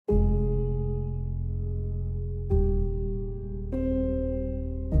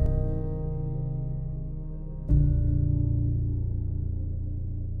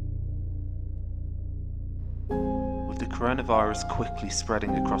coronavirus quickly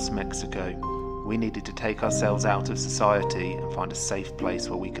spreading across Mexico, we needed to take ourselves out of society and find a safe place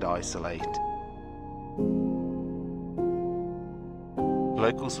where we could isolate.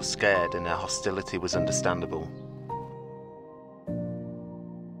 Locals were scared and their hostility was understandable.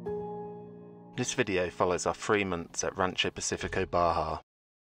 This video follows our 3 months at Rancho Pacifico Baja.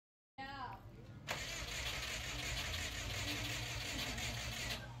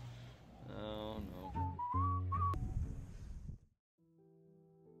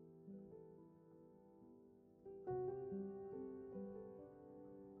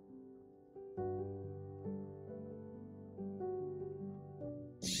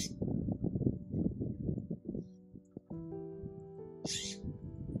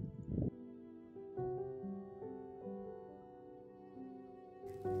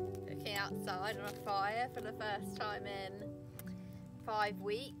 Cooking outside on a fire for the first time in 5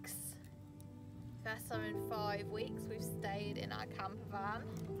 weeks. First time in 5 weeks we've stayed in our camper van.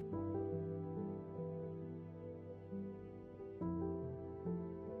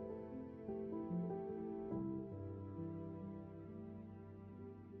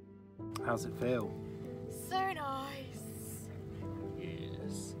 How's it feel? So nice.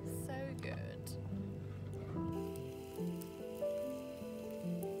 Yes. So good.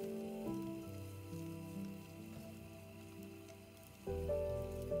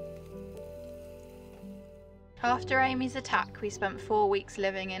 After Amy's attack, we spent 4 weeks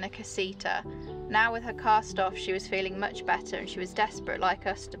living in a casita. Now with her cast off, she was feeling much better and she was desperate like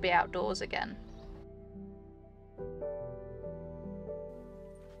us to be outdoors again.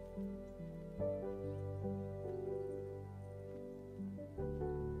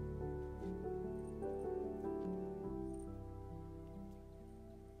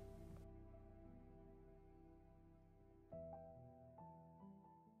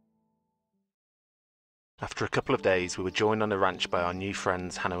 After a couple of days, we were joined on the ranch by our new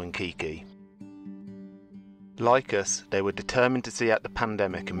friends Hannah and Kiki. Like us, they were determined to see out the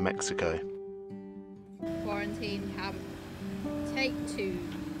pandemic in Mexico. Quarantine camp, take 2.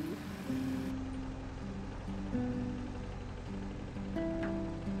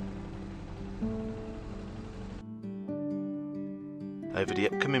 Over the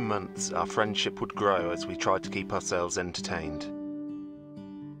upcoming months, our friendship would grow as we tried to keep ourselves entertained.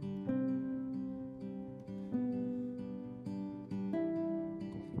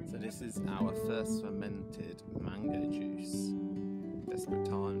 So this is our first fermented mango juice. Desperate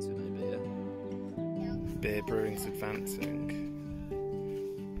times with no beer. Yeah. Beer brewing's advancing.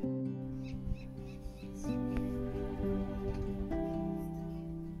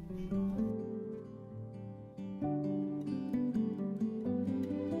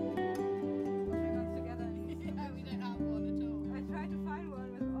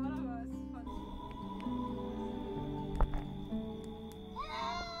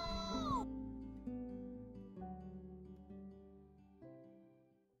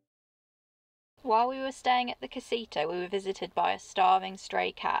 While we were staying at the casita, we were visited by a starving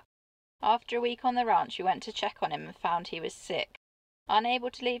stray cat. After a week on the ranch, we went to check on him and found he was sick. Unable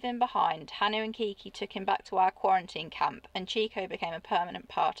to leave him behind, Hannah and Kiki took him back to our quarantine camp, and Chico became a permanent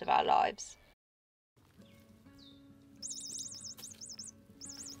part of our lives.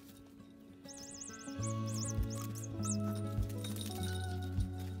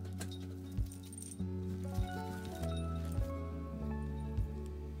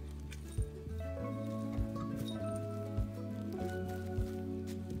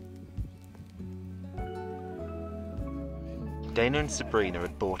 Dane and Sabrina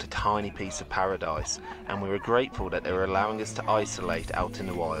had bought a tiny piece of paradise, and we were grateful that they were allowing us to isolate out in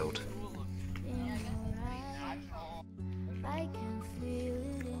the wild.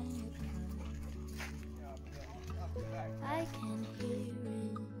 I can hear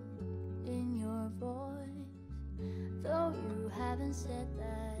it in your voice, though you haven't said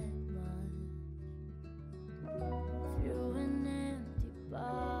that much. Through an empty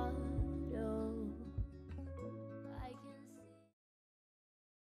bottle, I can see.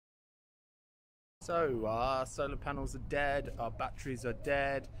 So our solar panels are dead, our batteries are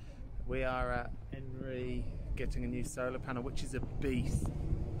dead. We are at Henry getting a new solar panel, which is a beast.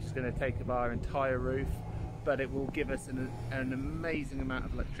 It's going to take up our entire roof, but it will give us an amazing amount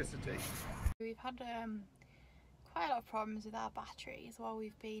of electricity. We've had quite a lot of problems with our batteries while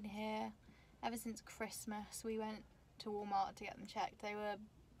we've been here. Ever since Christmas, we went to Walmart to get them checked. They were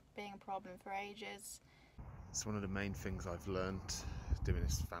being a problem for ages. It's one of the main things I've learned doing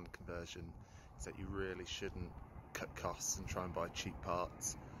this van conversion, is that you really shouldn't cut costs and try and buy cheap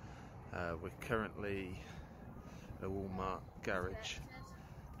parts. We're currently at a Walmart garage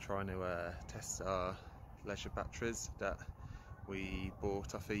trying to test our leisure batteries that we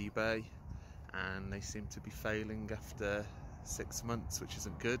bought off eBay, and they seem to be failing after 6 months, which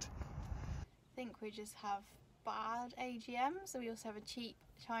isn't good. I think we just have bad AGMs. We also have a cheap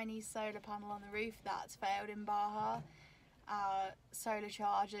Chinese solar panel on the roof that's failed in Baja. Our solar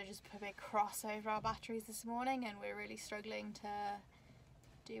charger just put a big cross over our batteries this morning, and we're really struggling to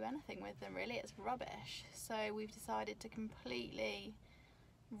do anything with them really. It's rubbish. So we've decided to completely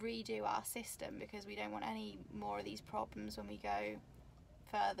redo our system because we don't want any more of these problems when we go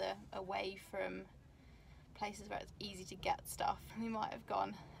further away from places where it's easy to get stuff. We might have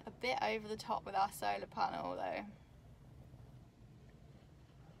gone a bit over the top with our solar panel though.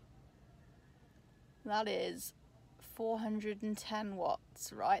 That is 410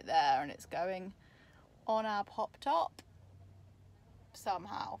 watts right there, and it's going on our pop top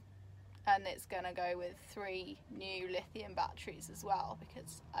somehow, and it's gonna go with 3 new lithium batteries as well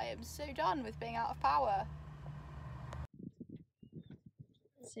because I am so done with being out of power.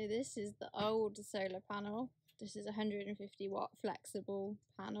 So this is the old solar panel. This is a 150 watt flexible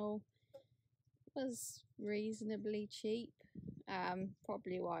panel. It was reasonably cheap,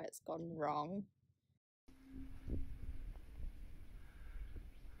 probably why it's gone wrong.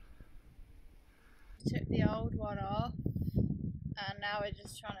 Took the old one off, and now we're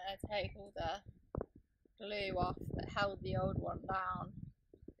just trying to take all the glue off that held the old one down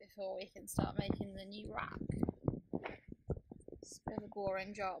before we can start making the new rack. It's a bit of a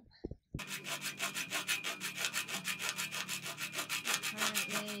boring job.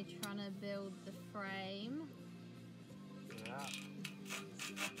 Currently trying to build the frame. Yeah.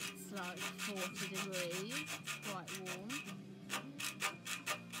 It's like 40 degrees, quite warm.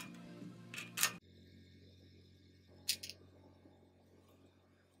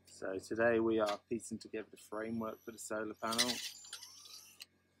 So today we are piecing together the framework for the solar panel.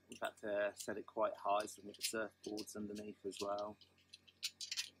 We've had to set it quite high so we can get the surfboards underneath as well.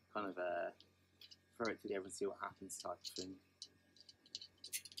 Kind of throw it together and see what happens type of thing.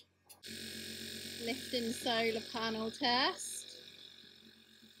 Lifting solar panel test.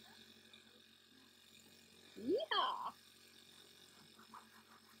 Yeah.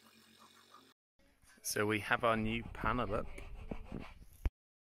 So we have our new panel up.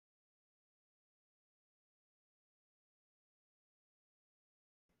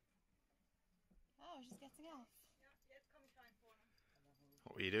 Oh, I was just getting off.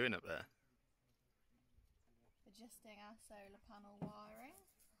 What were you doing up there? Adjusting our solar panel wiring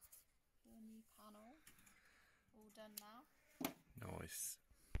for the new panel. All done now. Nice.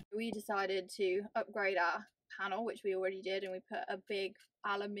 We decided to upgrade our panel, which we already did, and we put a big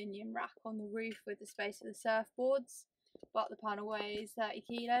aluminium rack on the roof with the space for the surfboards. But the panel weighs 30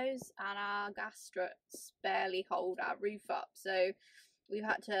 kilos and our gas struts barely hold our roof up, so we've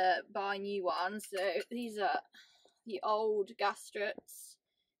had to buy new ones. So these are the old gas struts.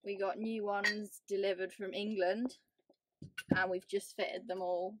 We got new ones delivered from England, and we've just fitted them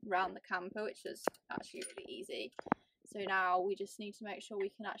all around the camper, which was actually really easy. So now we just need to make sure we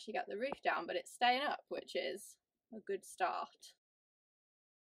can actually get the roof down, but it's staying up, which is a good start.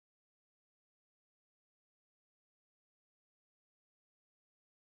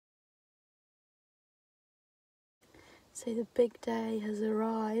 So the big day has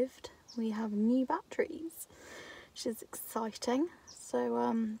arrived. We have new batteries, which is exciting. So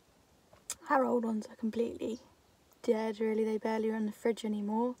our old ones are completely dead really, they barely run the fridge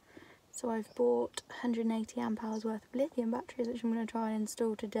anymore. So I've bought 180 amp hours worth of lithium batteries, which I'm going to try and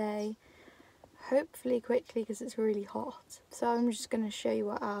install today, hopefully quickly because it's really hot. So I'm just going to show you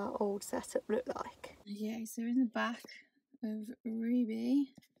what our old setup looked like. Okay, so in the back of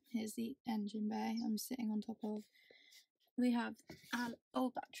Ruby, here's the engine bay I'm sitting on top of. We have our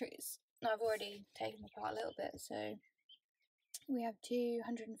old batteries. I've already taken them apart a little bit, so we have two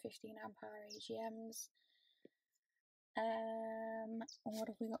 115 amp hour AGMs. What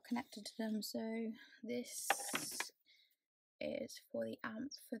have we got connected to them? So this is for the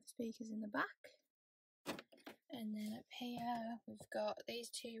amp for the speakers in the back, and then up here we've got these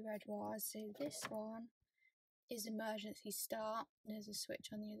 2 red wires. So this one is emergency start. There's a switch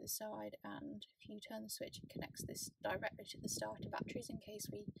on the other side, and if you turn the switch it connects this directly to the starter batteries in case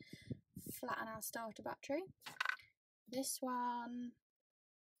we flatten our starter battery. This one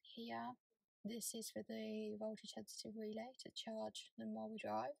here, this is for the voltage sensitive relay to charge them while we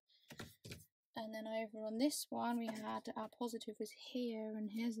drive. And then over on this one we had our positive was here, and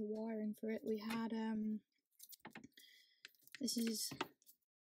here's the wiring for it. We had this is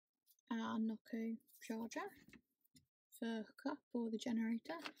our Noco charger for hookup or the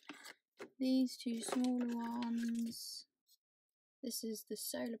generator. These 2 smaller ones, this is the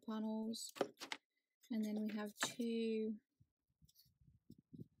solar panels, And then we have two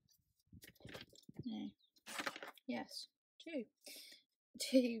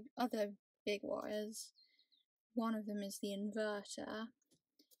other big wires. One of them is the inverter,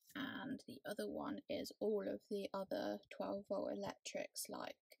 and the other one is all of the other 12-volt electrics,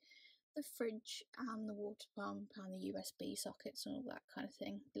 like the fridge and the water pump and the USB sockets and all that kind of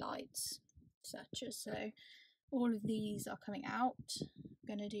thing, lights, etc. So all of these are coming out. I'm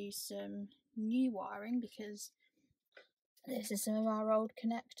going to do some new wiring because this is some of our old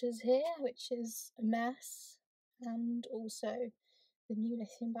connectors here, which is a mess, and also the new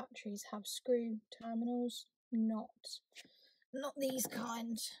lithium batteries have screw terminals, not these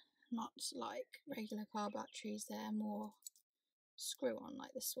kind, not like regular car batteries. They're more screw on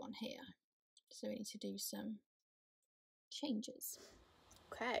like this one here, so we need to do some changes.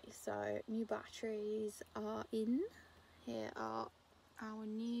 Okay, so new batteries are in. Here are our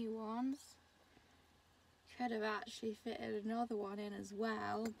new ones. Could have actually fitted another one in as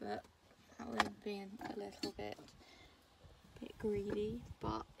well, but that would have been a little bit greedy.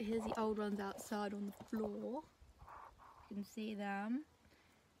 But here's the old ones outside on the floor. You can see them,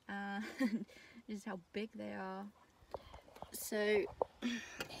 and just how big they are. So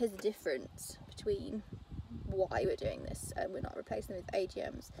here's the difference between why we're doing this and we're not replacing them with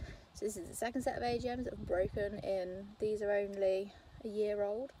AGMs. So this is the second set of AGMs that have broken in. These are only a year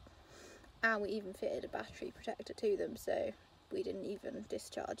old, and we even fitted a battery protector to them, so we didn't even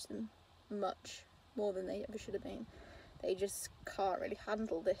discharge them much more than they ever should have been. They just can't really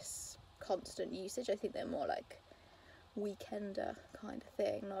handle this constant usage. I think they're more like weekender kind of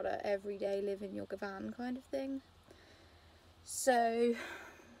thing, not a everyday live in your van kind of thing. So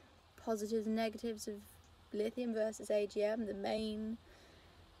positives and negatives of lithium versus AGM. The main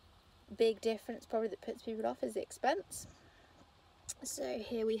big difference probably that puts people off is the expense. So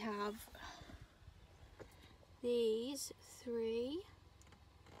here we have these three.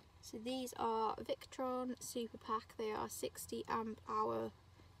 So these are Victron Super Pack. They are 60 amp hour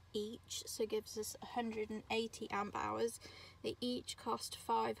each, so it gives us 180 amp hours. They each cost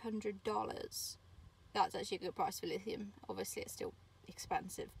 $500. That's actually a good price for lithium. Obviously it's still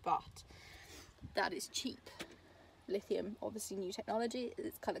expensive, but that is cheap. Lithium, obviously new technology,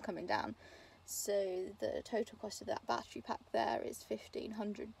 it's kind of coming down. So the total cost of that battery pack there is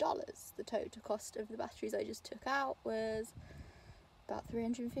 $1,500. The total cost of the batteries I just took out was about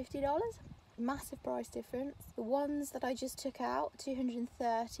 $350. Massive price difference. The ones that I just took out,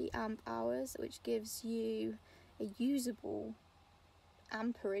 230 amp hours, which gives you a usable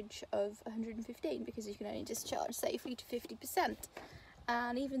amperage of 115, because you can only discharge safely to 50%.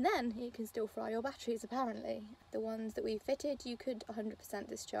 And even then, you can still fry your batteries apparently. The ones that we fitted, you could 100%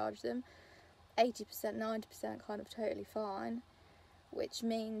 discharge them. 80%, 90% kind of totally fine. Which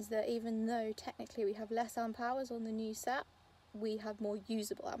means that even though technically we have less amp hours on the new set, we have more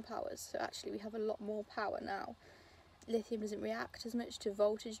usable amp hours. So actually we have a lot more power now. Lithium doesn't react as much to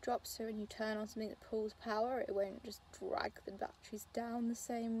voltage drops, so when you turn on something that pulls power, it won't just drag the batteries down the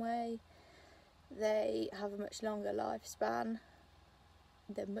same way. They have a much longer lifespan.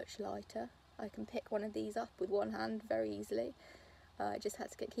 They're much lighter. I can pick one of these up with one hand very easily. I just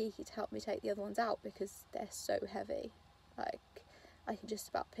had to get Kiki to help me take the other ones out because they're so heavy. Like, I can just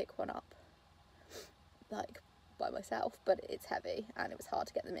about pick one up, like, by myself, but it's heavy and it was hard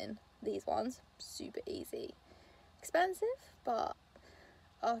to get them in. These ones, super easy. Expensive, but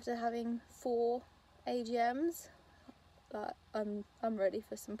after having 4 AGMs, like, I'm ready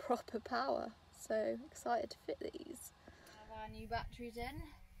for some proper power. So excited to fit these. We have our new batteries in,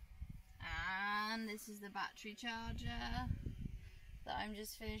 and this is the battery charger that I'm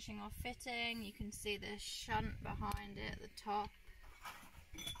just finishing off fitting. You can see the shunt behind it at the top.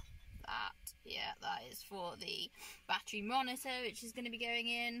 That is for the battery monitor, which is going to be going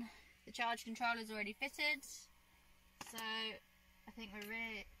in. The charge controller is already fitted, so I think we're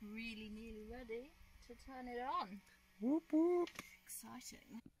really nearly ready to turn it on. Whoop whoop.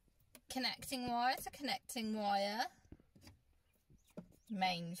 Exciting. Connecting wire to connecting wire.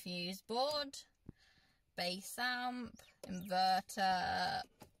 Main fuse board, base amp, inverter,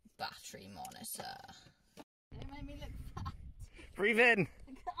 battery monitor. Don't make me look fat. Breathe in.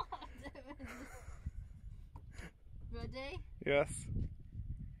 Ready? Yes.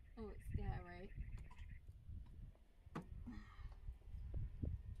 Oh, it's scary.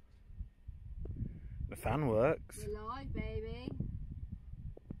 The fan works. We're live, baby.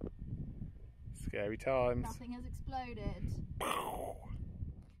 Scary times. Nothing has exploded.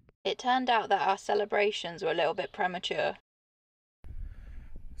 It turned out that our celebrations were a little bit premature.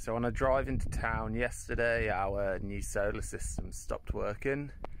 So on a drive into town yesterday, our new solar system stopped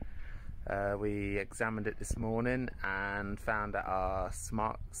working. We examined it this morning and found that our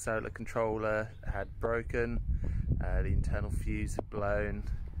smart solar controller had broken. The internal fuse had blown.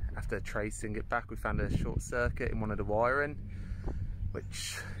 After tracing it back, we found a short circuit in one of the wiring,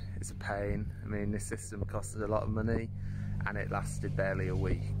 which is a pain. I mean, this system costed a lot of money and it lasted barely a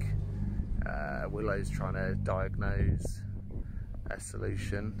week. Willow's trying to diagnose a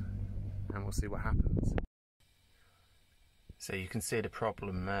solution and we'll see what happens. So you can see the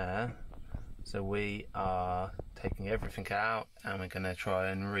problem there. So we are taking everything out and we're going to try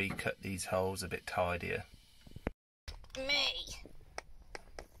and recut these holes a bit tidier. Me!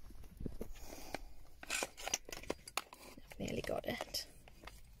 I've nearly got it.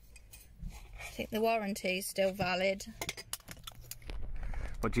 I think the warranty's still valid.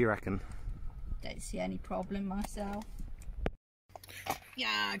 What do you reckon? Don't see any problem myself.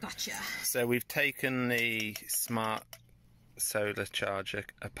 Yeah, gotcha. So we've taken the smart solar charger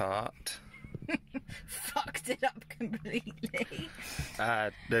apart. Fucked it up completely.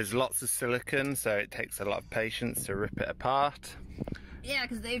 There's lots of silicon, so it takes a lot of patience to rip it apart. Yeah,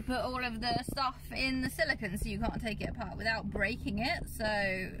 because they put all of the stuff in the silicon, so you can't take it apart without breaking it.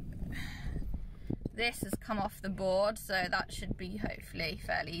 So this has come off the board, so that should be hopefully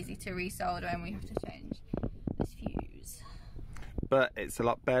fairly easy to resolder when we have to change this fuse. But it's a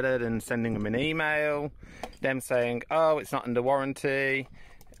lot better than sending them an email, them saying, oh, it's not under warranty,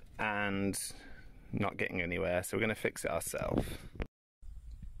 and not getting anywhere. So we're going to fix it ourselves.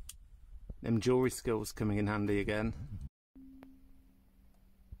 Them jewellery skills coming in handy again.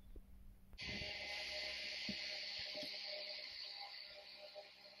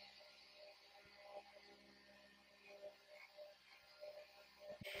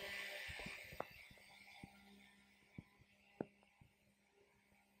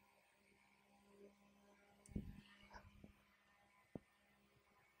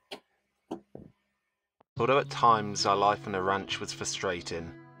 Although at times our life on a ranch was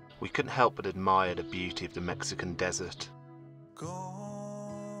frustrating, we couldn't help but admire the beauty of the Mexican desert. I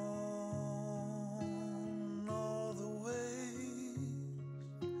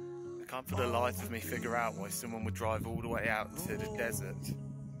can't for the life of me figure out why someone would drive all the way out to the desert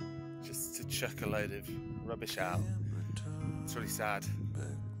just to chuck a load of rubbish out. It's really sad.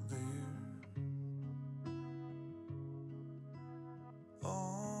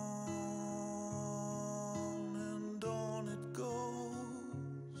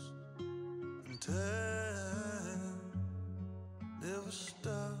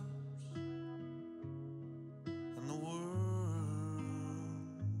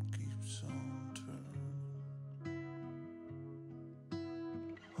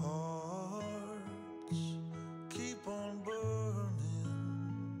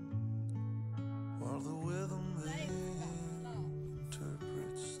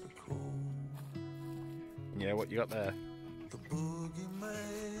 Yeah, what you got there?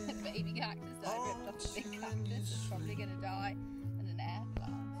 A baby cactus that I ripped off the big cactus that's probably going to die, and an air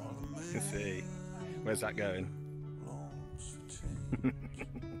plant. Let's see. Where's that going?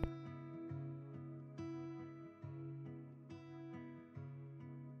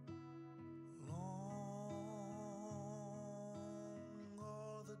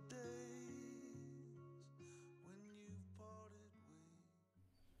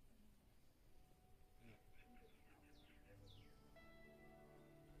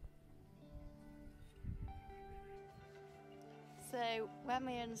 So when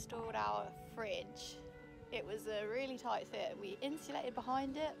we installed our fridge, it was a really tight fit. We insulated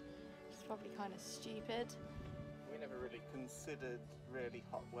behind it, which is probably kind of stupid. We never really considered really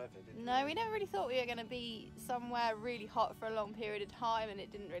hot weather, did we? No, we never really thought we were going to be somewhere really hot for a long period of time, and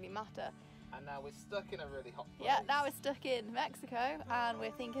it didn't really matter. And now we're stuck in a really hot place. Yeah, now we're stuck in Mexico, and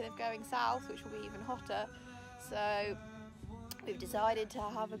we're thinking of going south, which will be even hotter. So we've decided to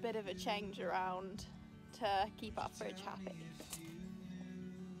have a bit of a change around to keep our fridge happy.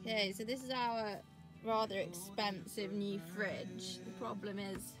 Okay, so this is our rather expensive new fridge. The problem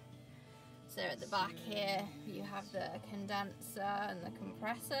is, so at the back here you have the condenser and the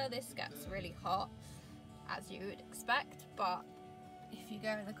compressor. This gets really hot, as you would expect, but if you go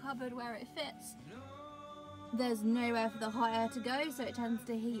in the cupboard where it fits, there's nowhere for the hot air to go, so it tends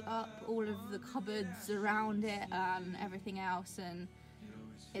to heat up all of the cupboards around it and everything else, and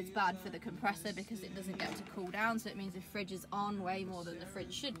it's bad for the compressor because it doesn't get to cool down, so it means the fridge is on way more than the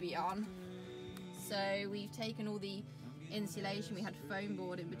fridge should be on. So we've taken all the insulation, we had foam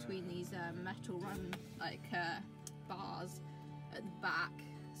board in between these metal run bars at the back,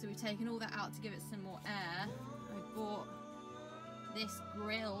 so we've taken all that out to give it some more air. I bought this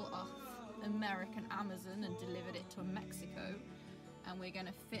grill off American Amazon and delivered it to Mexico, and we're going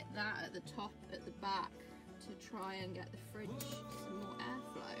to fit that at the top at the back to try and get the fridge some more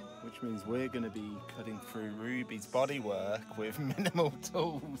airflow. Which means we're going to be cutting through Ruby's bodywork with minimal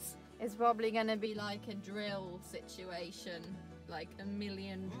tools. It's probably going to be like a drill situation, like a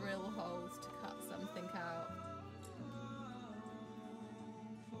million drill holes to cut something out.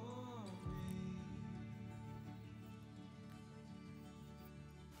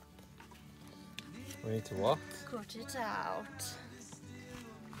 We need to what? Cut it out.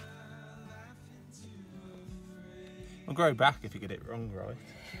 I'll grow back if you get it wrong, right?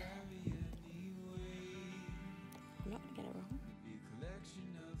 I'm not going to get it wrong.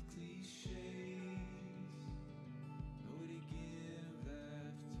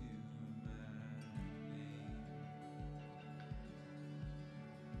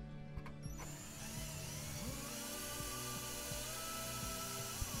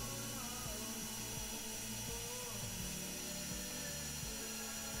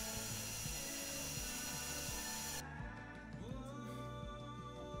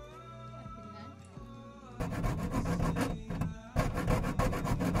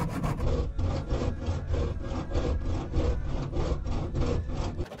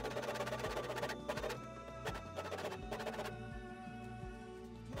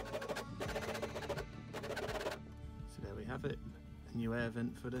 So there we have it, a new air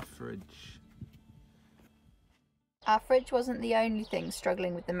vent for the fridge. Our fridge wasn't the only thing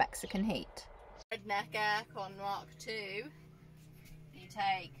struggling with the Mexican heat. Redneck Aircon Mark II. You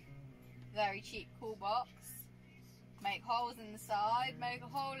take a very cheap cool box, make holes in the side, make a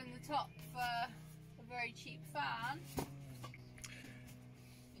hole in the top for a very cheap fan,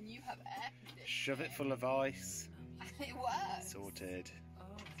 and you have air conditioning. Shove it full of ice. And it works. Sorted.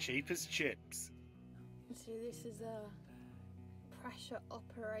 Cheap as chips. So this is a pressure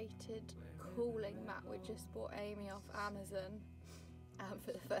operated cooling mat we just bought Amy off Amazon, and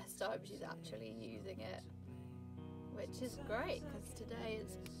for the first time she's actually using it, which is great because today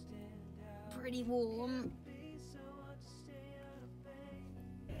it's pretty warm.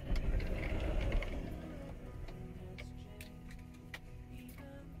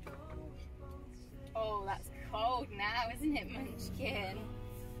 Oh, that's cold now, isn't it, Munchkin?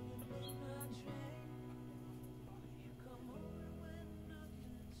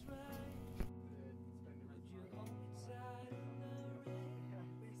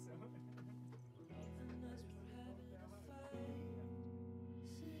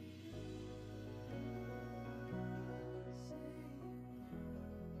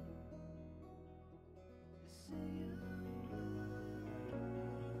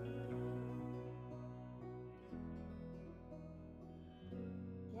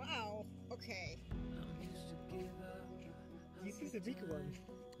 Wow, okay. This is the big one.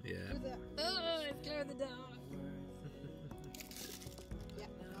 Yeah. Oh, it's clear the dark. Yeah.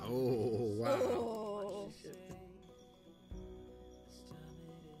 Oh, wow. Oh.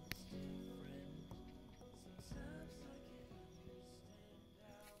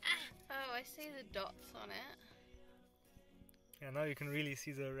 Oh, I see the dots on it. Yeah, now you can really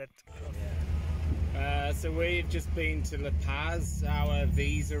see the red cross. So we've just been to La Paz. Our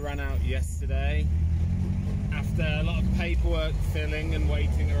visa ran out yesterday. After a lot of paperwork filling and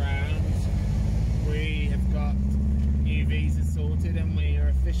waiting around, we have got new visas sorted and we are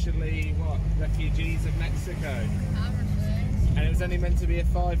officially, refugees of Mexico. And it was only meant to be a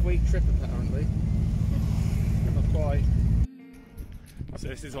 5-week trip apparently. Not quite. So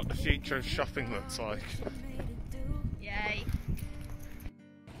this is what the future of shopping looks like. Yay.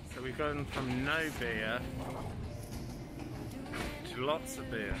 So we've gone from no beer to lots of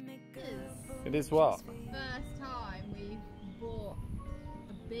beer. It is what? First time we've bought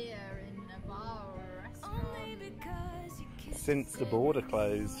a beer in a bar or a restaurant. Since the border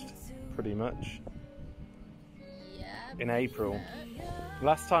closed, pretty much. Yeah. In April.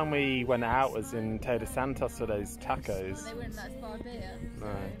 Last time we went out was in Todos Santos for those tacos. They wouldn't let us buy beer. So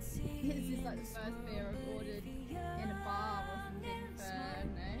No. this is like the first beer I've ordered in a bar or something for,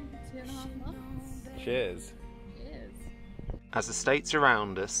 2.5 months. Cheers. Cheers. As the states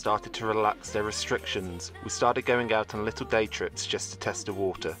around us started to relax their restrictions, we started going out on little day trips just to test the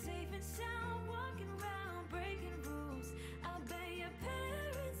water.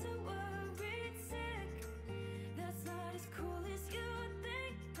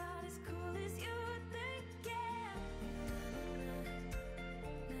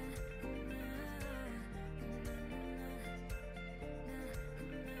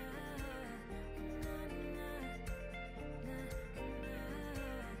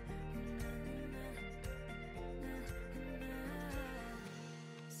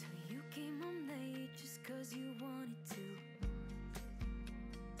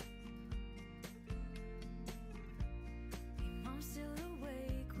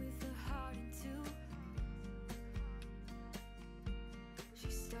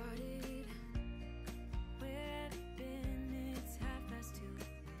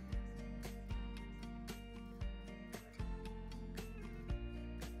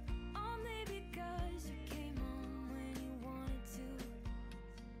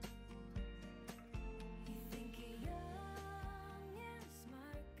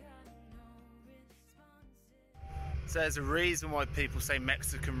 So there's a reason why people say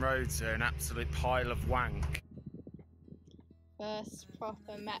Mexican roads are an absolute pile of wank. First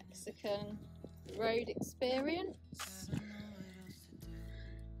proper Mexican road experience.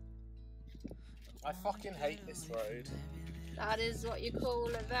 I fucking hate this road. That is what you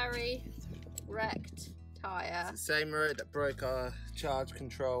call a very wrecked tyre. It's the same road that broke our charge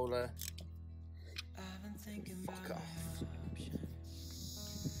controller. Fuck off.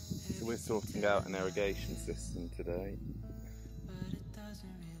 So we're sorting out an irrigation system today.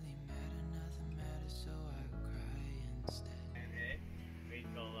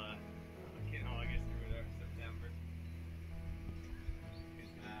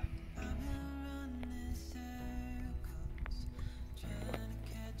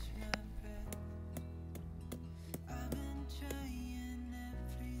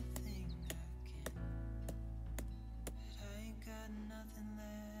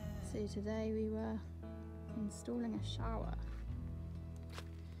 So today we were installing a shower,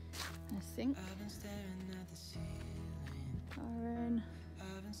 a sink, our own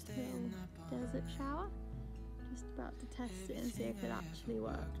little desert shower. Just about to test it and see if it actually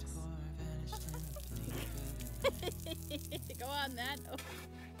works. Go on then.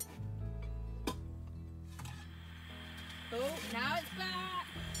 Oh, now it's back.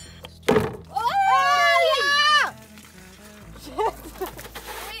 Oh yeah!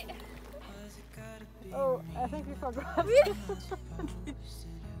 Oh, I think we forgot. We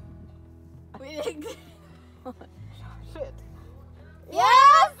think. Shit.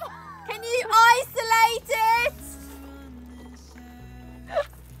 Yes! Can you isolate it?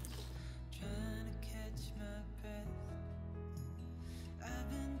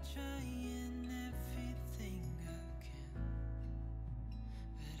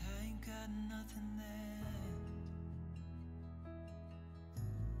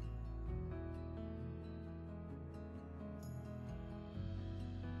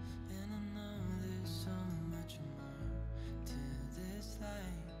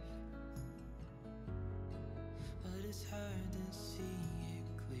 It's hard to see it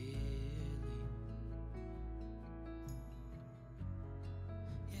clearly.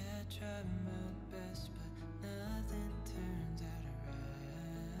 Yeah, I tried my best, but nothing turns out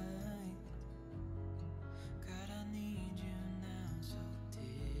right. God, I need you now so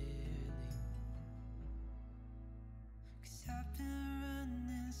dearly. 'Cause I've been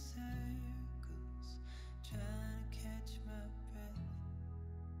running circles, trying to catch my breath.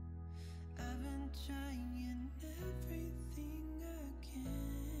 I've been trying everything I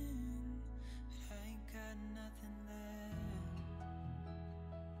can, but I ain't got nothing left.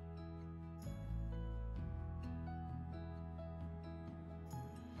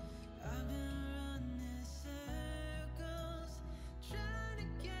 I've been running circles, trying to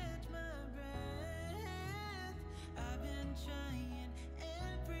catch my breath. I've been trying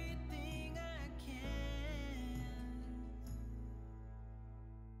everything I can.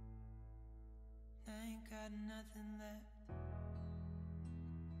 I ain't got nothing left.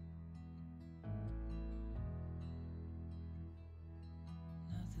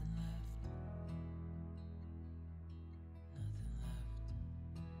 Nothing left. Nothing left.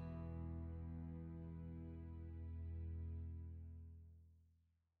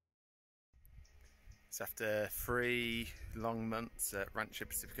 So after 3 long months at Rancho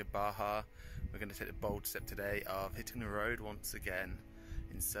Pacifico Baja, we're going to take the bold step today of hitting the road once again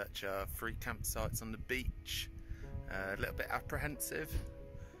in search of free campsites on the beach. A little bit apprehensive,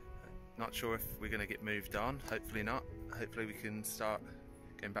 not sure if we're going to get moved on, hopefully not. Hopefully we can start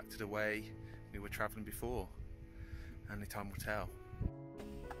going back to the way we were travelling before. Only time will tell.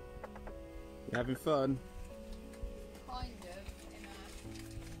 You having fun? Kind of, in a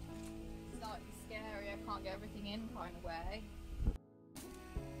slightly scary, I can't get everything in kind of way.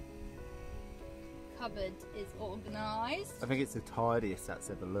 Cupboard is organised. I think it's the tidiest that's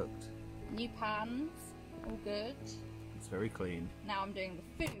ever looked. New pans, all good. It's very clean. Now I'm doing the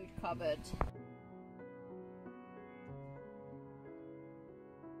food cupboard.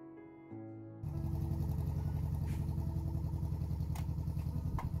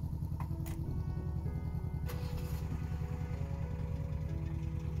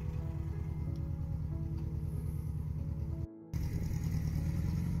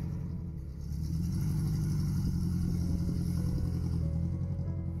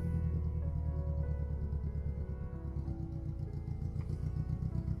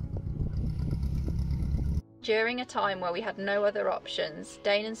 During a time where we had no other options,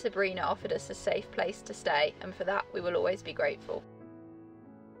 Dane and Sabrina offered us a safe place to stay, and for that we will always be grateful.